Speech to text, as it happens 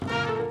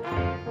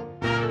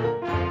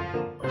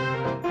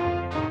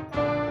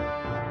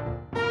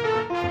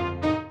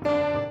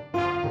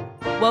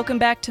Welcome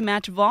back to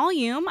Match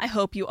Volume. I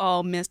hope you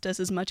all missed us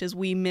as much as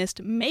we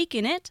missed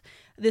making it.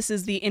 This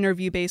is the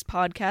interview-based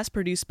podcast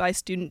produced by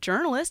student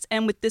journalists,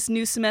 and with this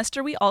new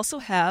semester, we also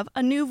have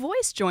a new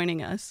voice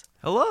joining us.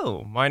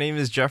 Hello, my name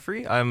is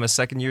Jeffrey. I'm a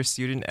second-year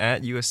student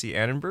at USC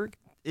Annenberg.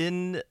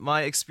 In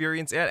my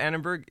experience at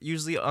Annenberg,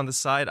 usually on the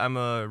side, I'm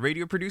a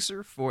radio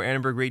producer for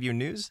Annenberg Radio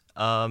News.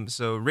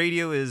 So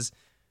radio is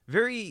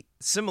very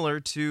similar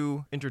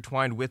to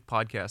intertwined with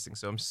podcasting.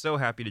 So I'm so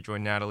happy to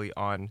join Natalie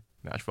on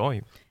Match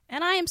Volume.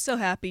 And I am so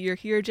happy you're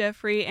here,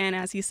 Jeffrey. And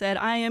as he said,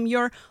 I am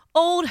your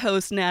old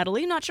host,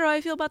 Natalie. Not sure how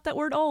I feel about that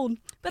word old,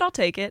 but I'll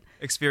take it.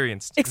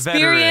 Experienced,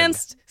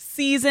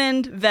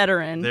 seasoned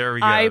veteran. There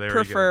we go. I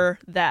prefer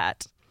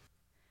that.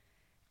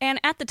 And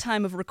at the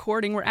time of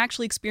recording, we're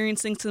actually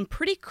experiencing some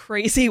pretty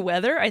crazy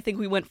weather. I think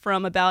we went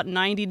from about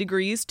 90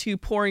 degrees to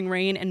pouring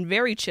rain and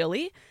very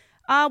chilly,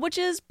 which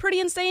is pretty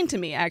insane to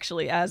me,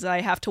 actually, as I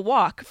have to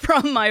walk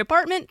from my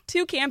apartment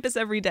to campus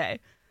every day.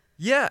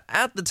 Yeah,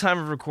 at the time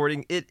of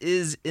recording, it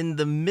is in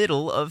the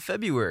middle of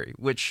February,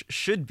 which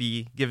should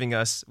be giving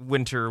us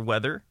winter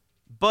weather.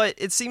 But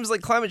it seems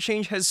like climate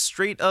change has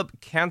straight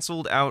up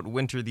canceled out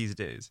winter these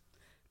days.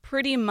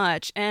 Pretty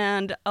much.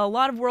 And a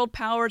lot of world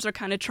powers are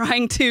kind of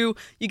trying to,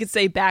 you could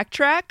say,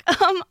 backtrack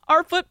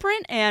our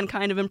footprint and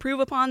kind of improve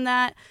upon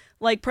that,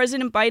 like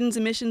President Biden's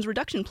emissions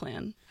reduction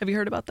plan. Have you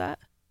heard about that?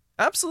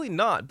 Absolutely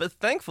not. But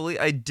thankfully,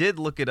 I did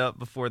look it up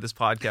before this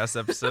podcast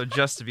episode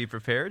just to be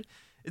prepared.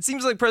 It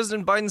seems like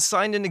President Biden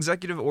signed an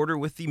executive order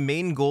with the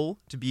main goal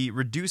to be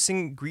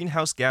reducing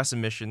greenhouse gas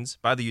emissions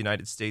by the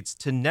United States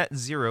to net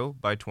zero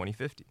by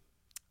 2050.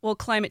 Well,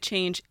 climate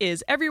change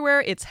is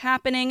everywhere. It's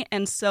happening.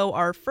 And so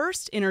our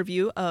first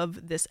interview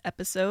of this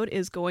episode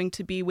is going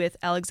to be with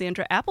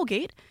Alexandra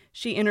Applegate.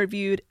 She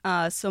interviewed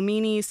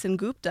Somini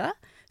Sengupta.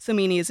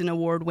 Somini is an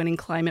award-winning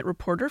climate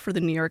reporter for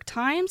the New York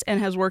Times and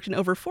has worked in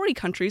over 40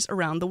 countries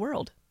around the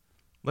world.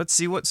 Let's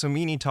see what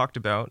Somini talked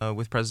about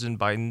with President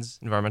Biden's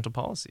environmental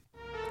policy.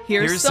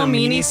 Here's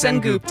Somini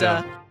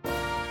Sengupta.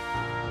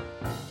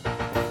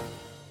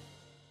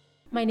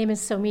 My name is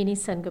Somini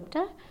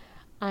Sengupta.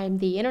 I'm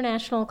the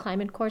international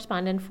climate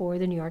correspondent for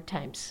the New York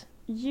Times.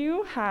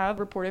 You have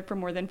reported for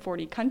more than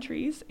 40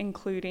 countries,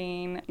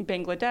 including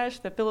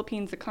Bangladesh, the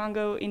Philippines, the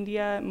Congo,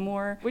 India,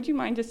 more. Would you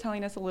mind just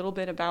telling us a little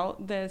bit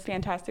about this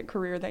fantastic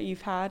career that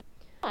you've had?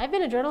 I've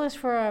been a journalist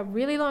for a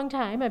really long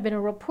time. I've been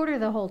a reporter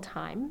the whole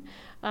time.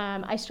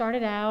 I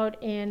started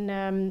out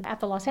at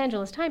the Los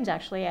Angeles Times,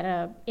 actually, at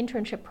an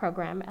internship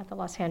program at the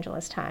Los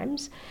Angeles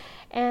Times.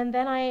 And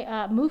then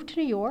I moved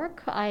to New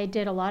York. I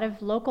did a lot of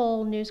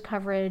local news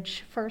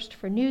coverage, first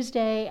for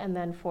Newsday and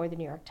then for the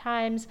New York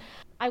Times.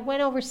 I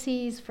went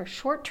overseas for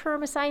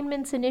short-term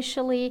assignments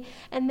initially,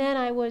 and then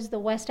I was the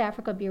West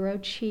Africa bureau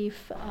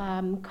chief,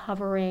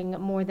 covering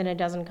more than a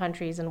dozen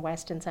countries in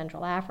West and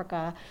Central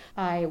Africa.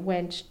 I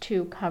went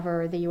to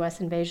cover the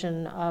U.S.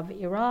 invasion of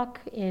Iraq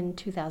in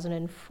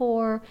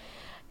 2004,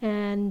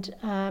 and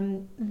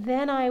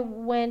then I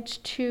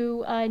went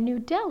to New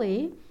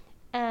Delhi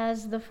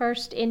as the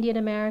first Indian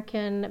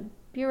American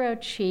bureau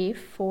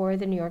chief for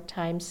the New York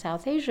Times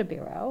South Asia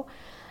Bureau.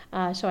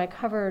 So I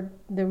covered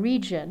the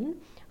region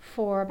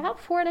for about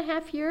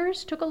 4.5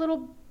 years, took a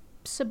little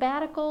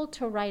sabbatical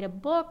to write a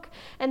book,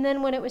 and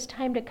then when it was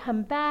time to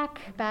come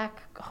back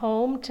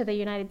home to the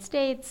United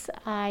States,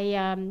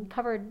 I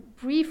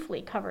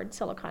briefly covered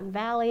Silicon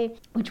Valley,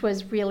 which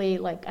was really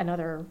like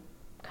another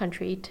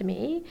country to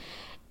me.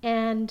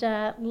 And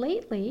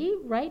lately,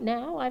 right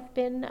now, I've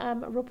been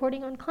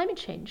reporting on climate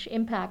change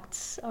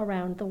impacts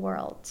around the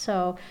world.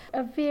 So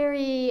a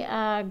very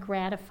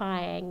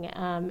gratifying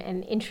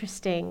and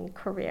interesting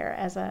career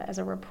as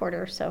a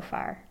reporter so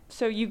far.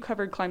 So you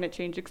covered climate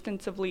change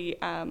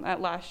extensively at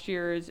last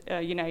year's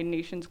United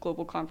Nations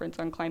Global Conference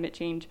on Climate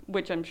Change,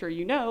 which I'm sure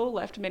you know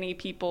left many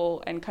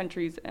people and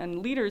countries and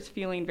leaders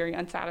feeling very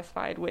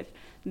unsatisfied with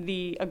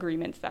the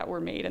agreements that were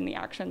made and the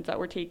actions that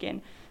were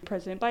taken.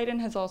 President Biden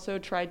has also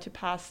tried to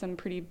pass some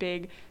pretty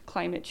big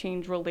climate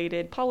change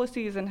related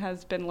policies and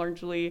has been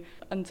largely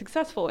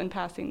unsuccessful in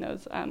passing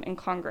those in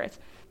Congress.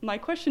 My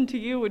question to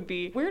you would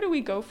be, where do we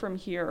go from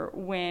here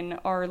when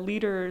our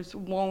leaders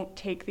won't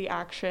take the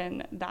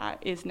action that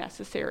is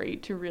necessary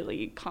to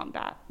really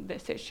combat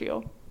this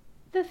issue?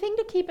 The thing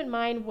to keep in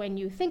mind when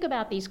you think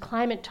about these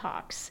climate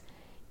talks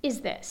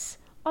is this.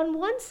 On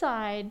one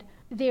side,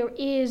 there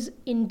is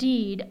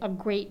indeed a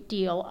great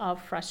deal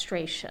of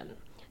frustration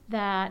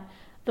that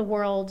the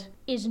world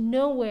is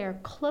nowhere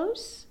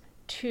close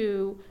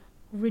to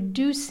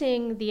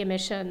reducing the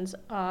emissions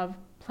of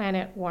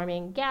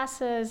planet-warming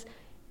gases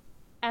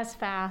as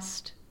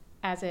fast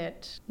as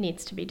it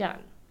needs to be done.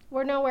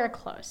 We're nowhere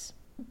close.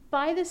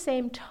 By the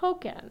same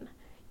token,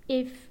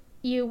 if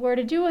you were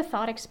to do a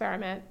thought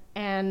experiment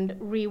and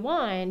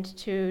rewind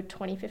to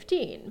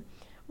 2015,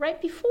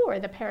 right before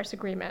the Paris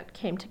Agreement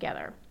came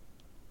together,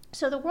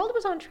 so the world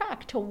was on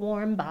track to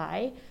warm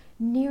by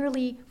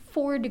nearly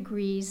 4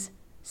 degrees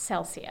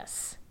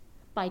Celsius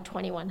by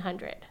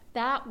 2100.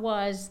 That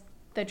was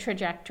the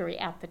trajectory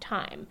at the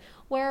time.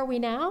 Where are we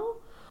now?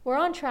 we're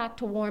on track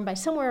to warm by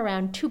somewhere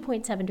around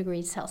 2.7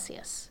 degrees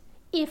Celsius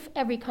if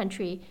every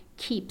country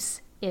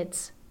keeps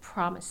its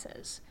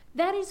promises.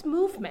 That is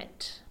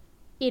movement.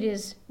 It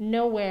is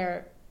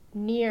nowhere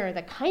near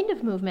the kind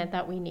of movement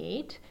that we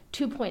need.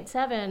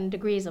 2.7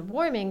 degrees of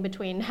warming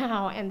between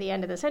now and the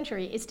end of the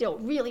century is still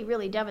really,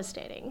 really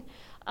devastating.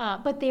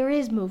 But there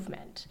is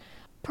movement.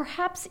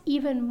 Perhaps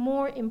even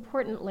more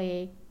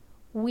importantly,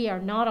 we are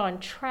not on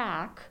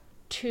track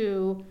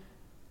to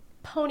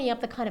pony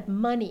up the kind of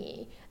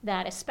money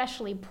that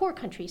especially poor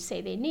countries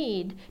say they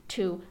need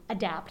to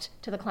adapt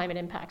to the climate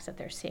impacts that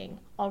they're seeing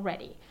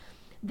already.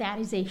 That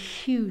is a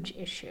huge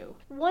issue.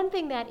 One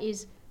thing that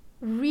is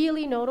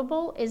really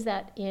notable is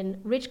that in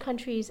rich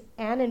countries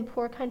and in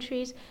poor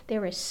countries,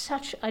 there is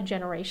such a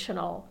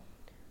generational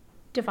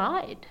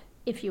divide,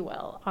 if you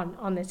will,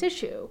 on this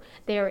issue.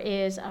 There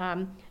is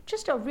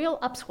just a real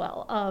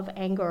upswell of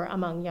anger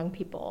among young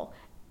people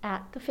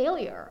at the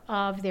failure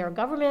of their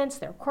governments,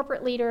 their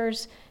corporate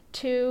leaders,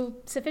 to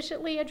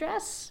sufficiently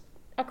address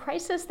a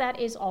crisis that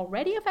is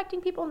already affecting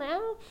people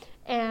now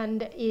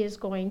and is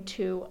going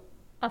to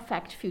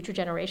affect future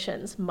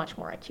generations much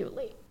more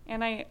acutely.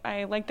 And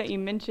I like that you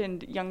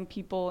mentioned young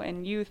people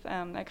and youth.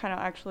 That kind of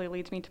actually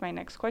leads me to my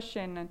next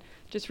question. And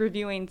just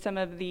reviewing some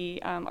of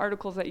the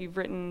articles that you've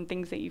written,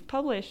 things that you've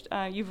published,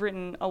 you've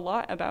written a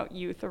lot about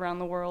youth around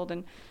the world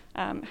and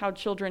how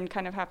children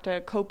kind of have to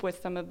cope with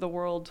some of the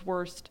world's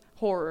worst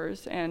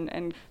horrors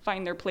and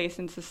find their place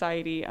in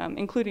society,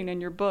 including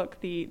in your book,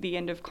 The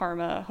End of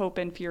Karma, Hope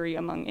and Fury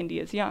Among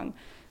India's Young.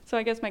 So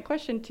I guess my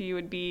question to you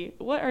would be,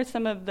 what are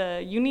some of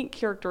the unique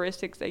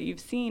characteristics that you've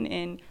seen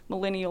in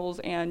millennials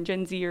and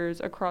Gen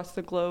Zers across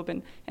the globe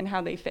and how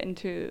they fit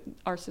into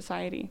our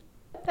society?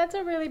 That's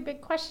a really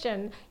big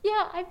question.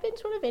 Yeah, I've been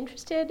sort of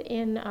interested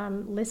in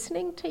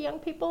listening to young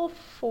people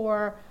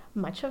for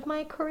much of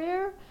my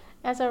career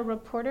as a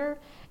reporter.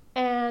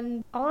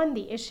 And on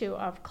the issue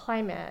of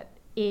climate,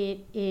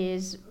 it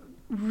is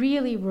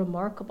really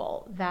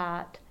remarkable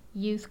that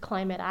youth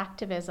climate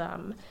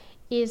activism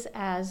is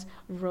as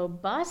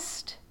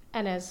robust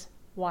and as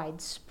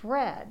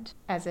widespread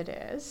as it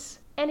is.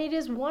 And it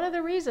is one of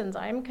the reasons,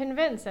 I'm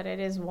convinced that it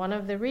is one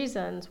of the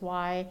reasons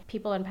why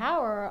people in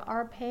power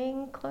are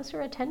paying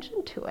closer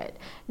attention to it.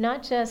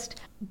 Not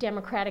just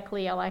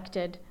democratically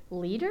elected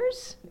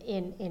leaders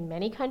in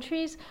many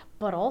countries,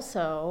 but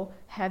also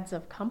heads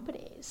of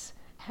companies,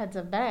 heads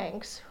of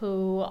banks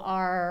who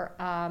are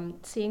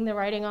seeing the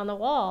writing on the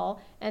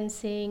wall and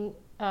seeing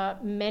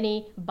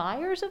many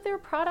buyers of their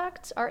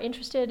products are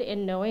interested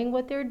in knowing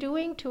what they're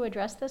doing to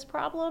address this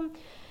problem,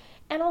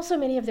 and also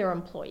many of their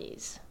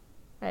employees,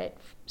 right?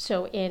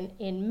 So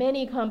in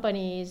many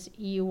companies,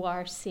 you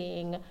are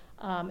seeing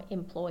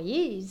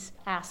employees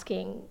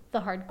asking the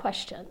hard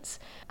questions.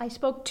 I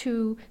spoke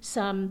to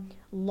some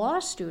law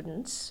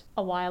students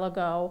a while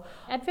ago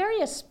at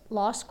various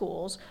law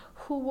schools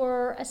who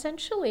were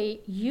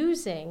essentially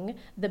using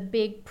the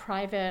big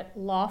private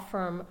law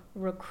firm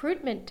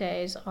recruitment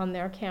days on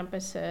their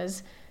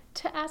campuses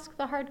to ask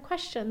the hard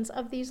questions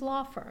of these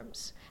law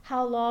firms.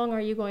 How long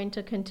are you going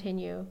to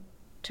continue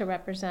to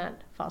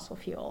represent fossil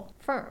fuel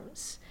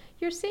firms?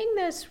 You're seeing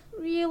this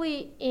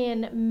really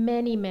in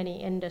many,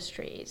 many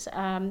industries,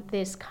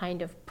 this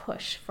kind of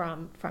push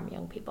from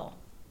young people.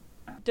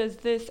 Does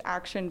this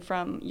action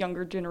from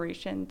younger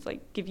generations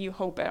give you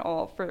hope at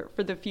all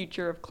for the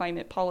future of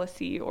climate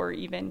policy or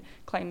even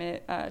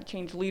climate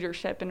change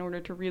leadership in order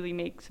to really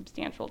make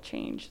substantial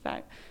change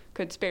that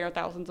could spare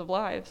thousands of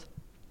lives?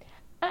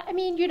 I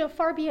mean,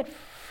 far be it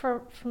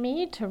for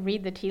me to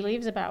read the tea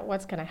leaves about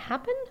what's going to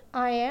happen.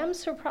 I am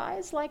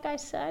surprised, like I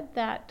said,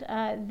 that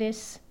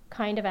this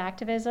kind of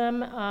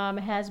activism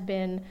has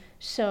been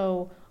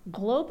so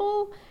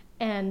global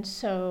and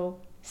so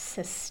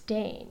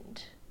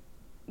sustained.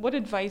 What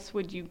advice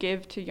would you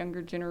give to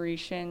younger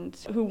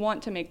generations who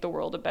want to make the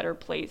world a better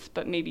place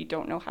but maybe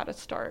don't know how to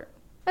start?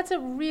 That's a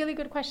really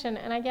good question,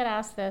 and I get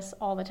asked this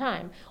all the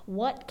time.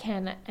 What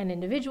can an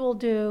individual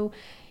do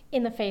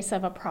in the face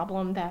of a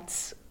problem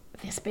that's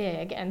this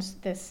big and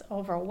this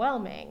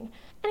overwhelming?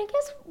 And I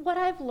guess what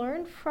I've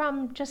learned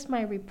from just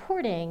my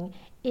reporting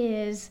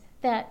is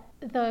that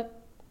the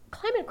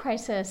climate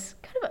crisis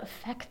kind of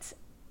affects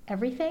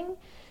everything.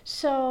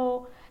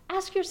 So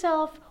ask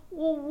yourself,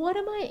 well, what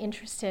am I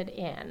interested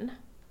in?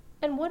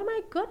 And what am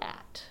I good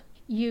at?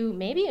 You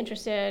may be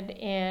interested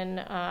in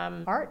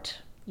art.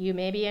 You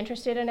may be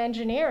interested in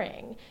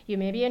engineering. You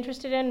may be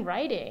interested in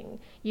writing.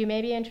 You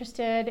may be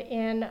interested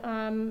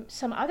in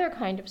some other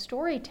kind of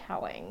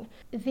storytelling.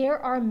 There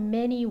are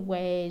many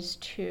ways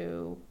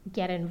to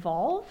get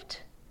involved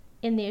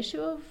in the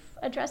issue of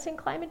addressing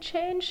climate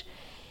change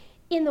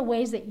in the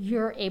ways that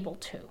you're able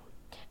to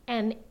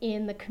and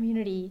in the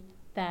community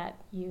that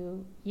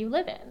you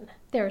live in.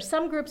 There are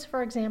some groups,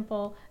 for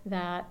example,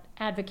 that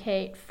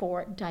advocate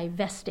for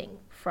divesting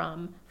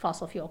from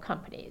fossil fuel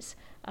companies.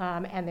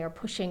 And they're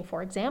pushing,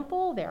 for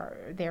example,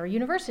 their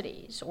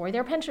universities or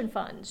their pension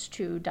funds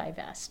to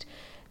divest.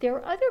 There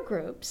are other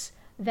groups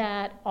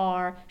that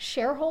are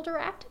shareholder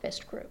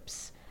activist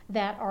groups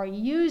that are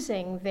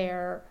using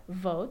their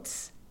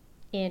votes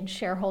in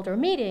shareholder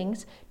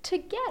meetings to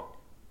get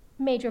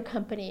major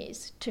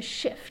companies to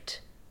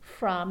shift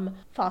from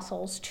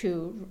fossils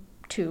to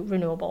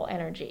renewable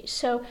energy.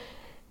 So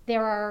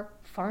there are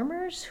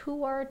farmers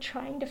who are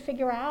trying to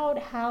figure out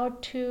how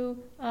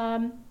to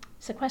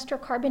sequester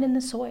carbon in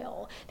the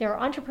soil. There are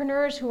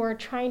entrepreneurs who are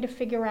trying to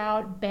figure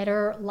out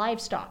better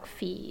livestock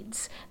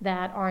feeds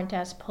that aren't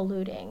as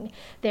polluting.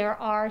 There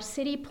are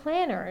city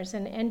planners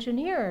and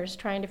engineers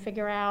trying to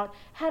figure out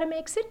how to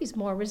make cities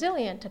more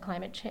resilient to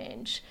climate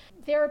change.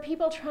 There are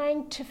people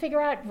trying to figure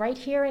out right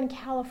here in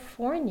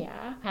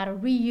California how to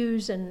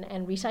reuse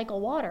and recycle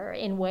water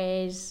in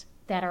ways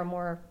that are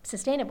more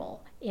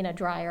sustainable in a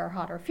drier,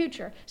 hotter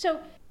future.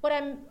 So what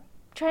I'm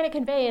trying to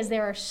convey is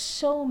there are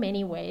so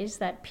many ways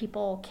that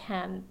people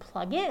can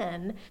plug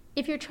in.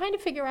 If you're trying to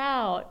figure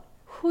out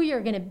who you're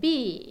going to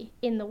be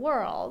in the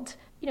world,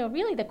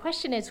 really the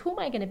question is, who am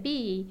I going to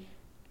be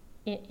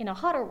in a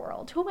hotter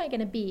world? Who am I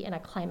going to be in a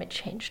climate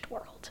changed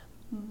world?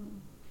 Mm-hmm.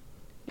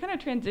 Kind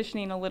of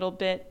transitioning a little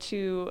bit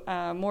to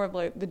more of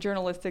like the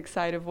journalistic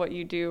side of what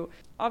you do.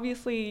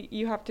 Obviously,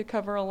 you have to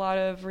cover a lot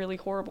of really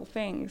horrible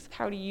things.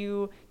 How do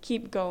you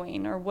keep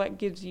going, or what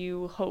gives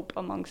you hope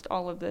amongst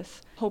all of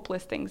this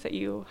hopeless things that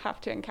you have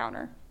to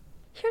encounter?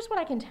 Here's what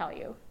I can tell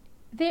you.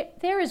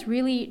 There is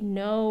really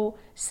no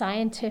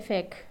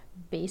scientific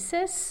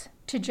basis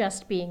to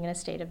just being in a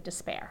state of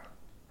despair,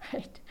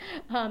 right?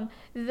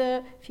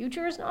 The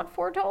future is not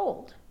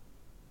foretold.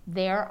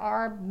 There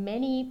are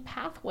many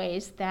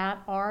pathways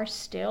that are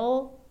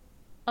still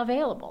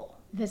available.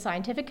 The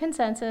scientific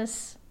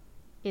consensus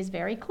is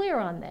very clear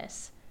on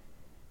this.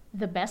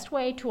 The best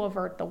way to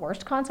avert the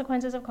worst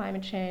consequences of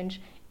climate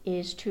change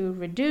is to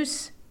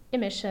reduce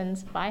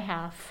emissions by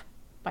half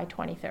by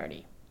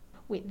 2030.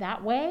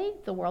 That way,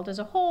 the world as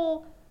a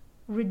whole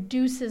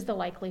reduces the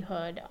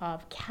likelihood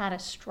of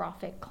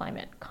catastrophic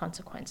climate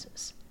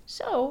consequences.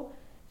 So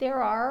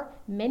there are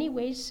many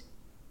ways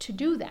to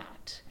do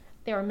that.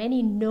 There are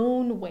many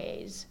known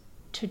ways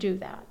to do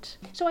that.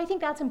 So I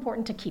think that's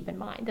important to keep in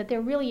mind, that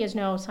there really is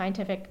no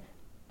scientific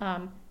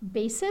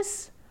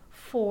basis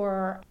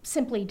for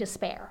simply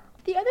despair.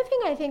 The other thing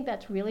I think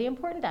that's really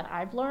important that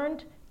I've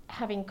learned,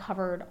 having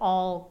covered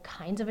all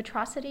kinds of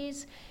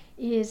atrocities,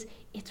 is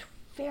it's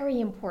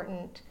very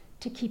important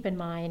to keep in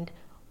mind,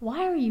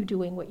 why are you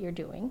doing what you're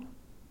doing?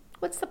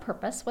 What's the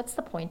purpose? What's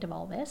the point of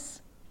all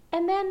this?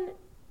 And then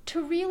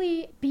to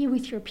really be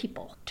with your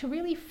people, to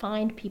really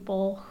find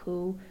people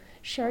who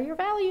share your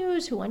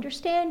values, who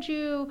understand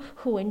you,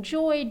 who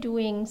enjoy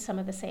doing some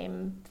of the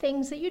same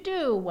things that you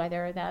do,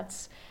 whether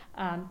that's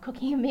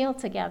cooking a meal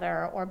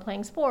together or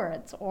playing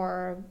sports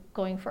or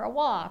going for a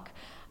walk.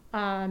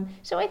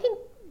 So I think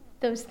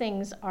those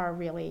things are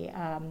really,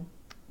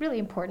 really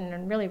important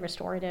and really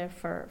restorative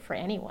for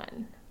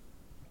anyone.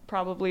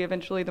 Probably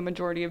eventually the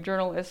majority of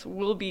journalists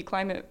will be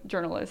climate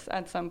journalists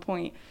at some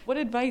point. What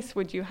advice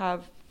would you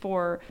have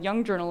for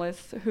young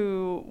journalists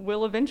who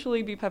will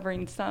eventually be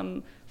covering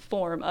some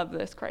form of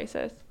this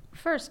crisis?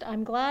 First,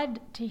 I'm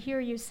glad to hear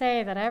you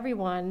say that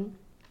everyone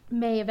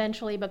may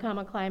eventually become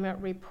a climate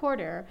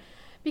reporter,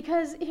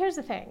 because here's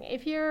the thing.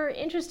 If you're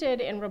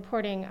interested in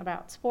reporting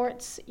about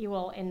sports, you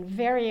will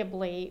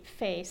invariably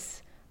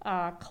face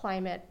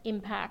climate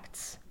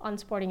impacts on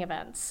sporting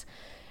events.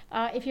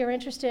 If you're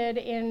interested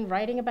in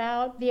writing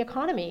about the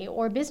economy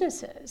or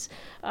businesses,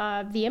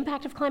 the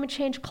impact of climate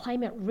change,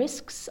 climate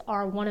risks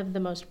are one of the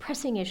most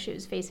pressing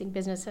issues facing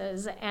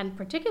businesses, and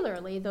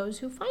particularly those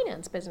who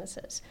finance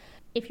businesses.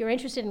 If you're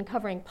interested in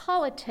covering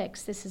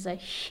politics, this is a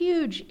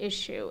huge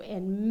issue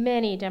in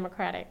many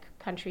democratic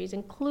countries,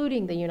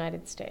 including the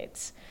United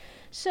States.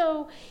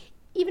 So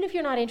even if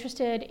you're not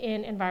interested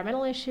in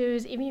environmental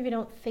issues, even if you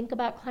don't think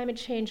about climate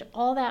change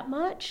all that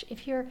much,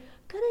 if you're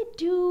going to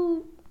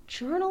do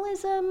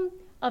journalism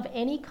of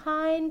any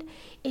kind,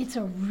 it's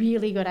a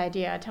really good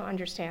idea to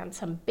understand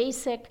some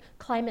basic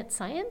climate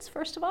science,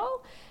 first of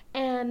all,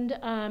 and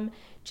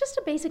just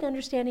a basic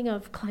understanding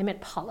of climate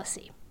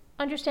policy.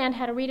 Understand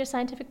how to read a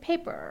scientific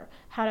paper,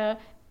 how to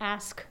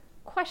ask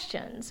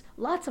questions,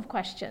 lots of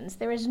questions.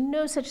 There is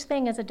no such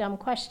thing as a dumb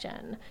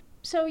question.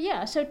 So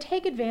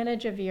take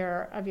advantage of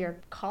your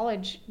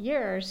college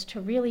years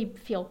to really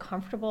feel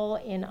comfortable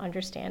in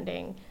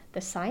understanding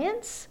the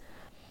science.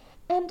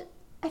 And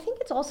I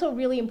think it's also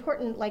really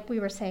important, like we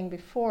were saying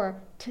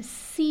before, to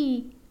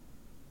see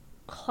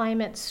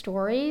climate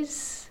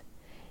stories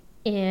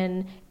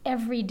in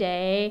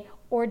everyday,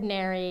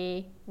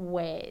 ordinary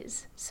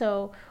ways.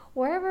 So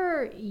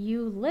wherever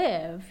you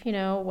live,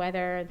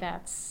 whether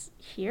that's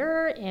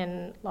here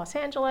in Los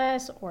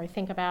Angeles or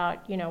think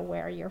about,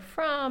 where you're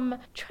from,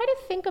 try to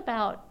think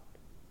about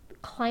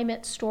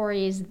climate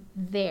stories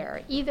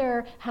there,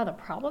 either how the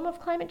problem of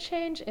climate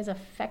change is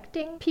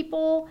affecting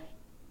people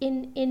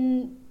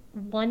in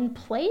one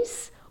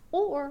place,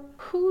 or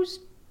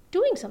who's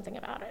doing something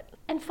about it.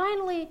 And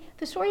finally,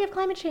 the story of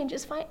climate change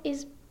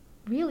is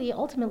really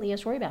ultimately a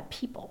story about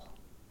people.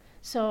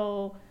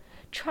 So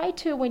try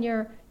to, when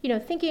you're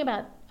thinking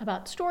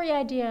about story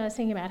ideas,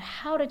 thinking about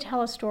how to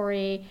tell a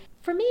story,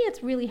 for me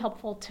it's really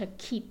helpful to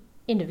keep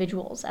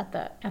individuals at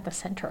the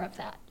center of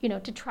that,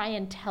 to try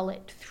and tell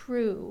it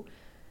through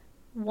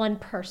one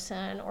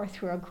person or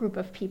through a group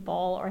of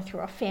people or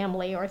through a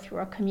family or through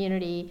a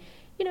community,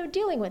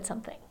 dealing with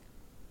something.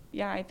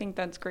 Yeah, I think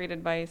that's great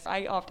advice.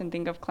 I often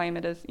think of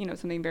climate as,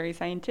 something very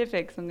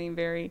scientific, something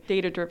very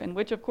data-driven,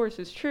 which of course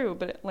is true,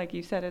 but like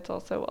you said, it's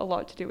also a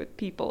lot to do with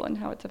people and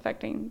how it's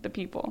affecting the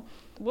people.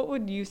 What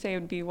would you say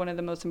would be one of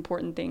the most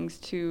important things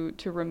to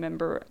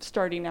remember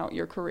starting out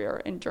your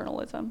career in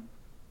journalism?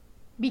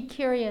 Be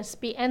curious,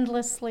 be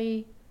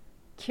endlessly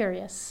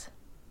curious.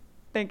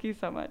 Thank you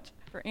so much.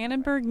 For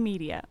Annenberg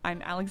Media,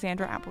 I'm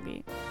Alexandra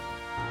Applegate.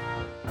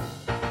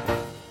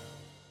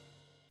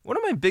 One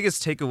of my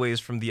biggest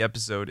takeaways from the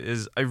episode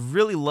is I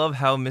really love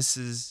how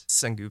Mrs.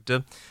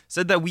 Sengupta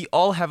said that we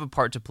all have a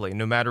part to play,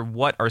 no matter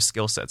what our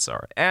skill sets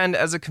are. And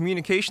as a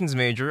communications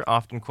major,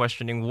 often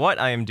questioning what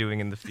I am doing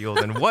in the field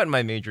and what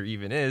my major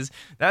even is,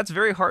 that's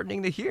very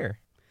heartening to hear.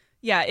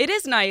 Yeah, it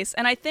is nice,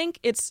 and I think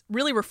it's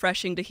really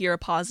refreshing to hear a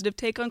positive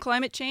take on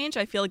climate change.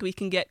 I feel like we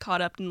can get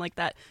caught up in like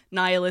that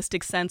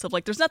nihilistic sense of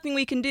like there's nothing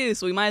we can do,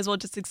 so we might as well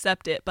just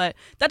accept it. But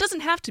that doesn't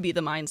have to be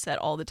the mindset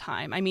all the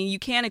time. I mean, you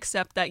can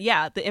accept that,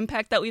 yeah, the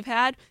impact that we've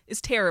had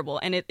is terrible,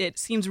 and it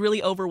seems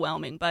really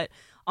overwhelming. But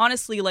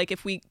honestly, like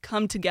if we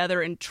come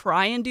together and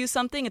try and do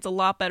something, it's a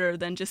lot better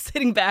than just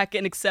sitting back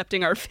and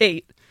accepting our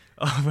fate.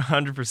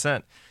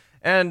 100%.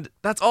 And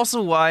that's also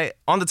why,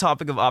 on the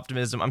topic of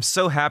optimism, I'm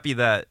so happy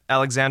that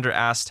Alexandra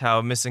asked how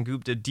Ms.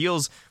 Sengupta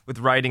deals with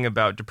writing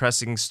about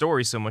depressing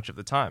stories so much of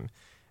the time.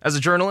 As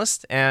a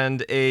journalist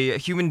and a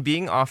human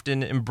being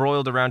often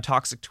embroiled around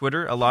toxic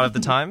Twitter a lot of the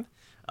time,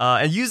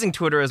 and using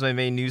Twitter as my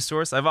main news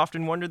source, I've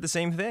often wondered the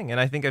same thing. And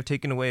I think I've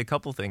taken away a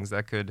couple things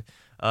that could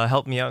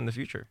help me out in the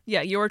future.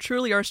 Yeah, you are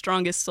truly our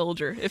strongest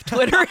soldier if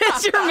Twitter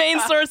is your main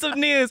source of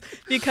news,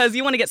 because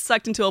you want to get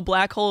sucked into a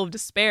black hole of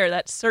despair.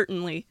 That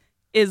certainly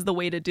is the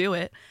way to do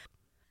it.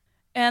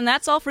 And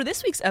that's all for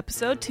this week's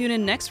episode. Tune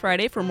in next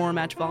Friday for more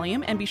Match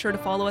Volume, and be sure to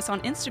follow us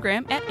on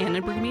Instagram at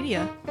Annenberg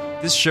Media.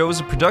 This show is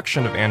a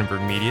production of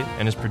Annenberg Media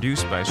and is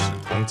produced by Su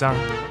Peng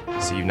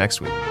Zhang. See you next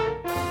week.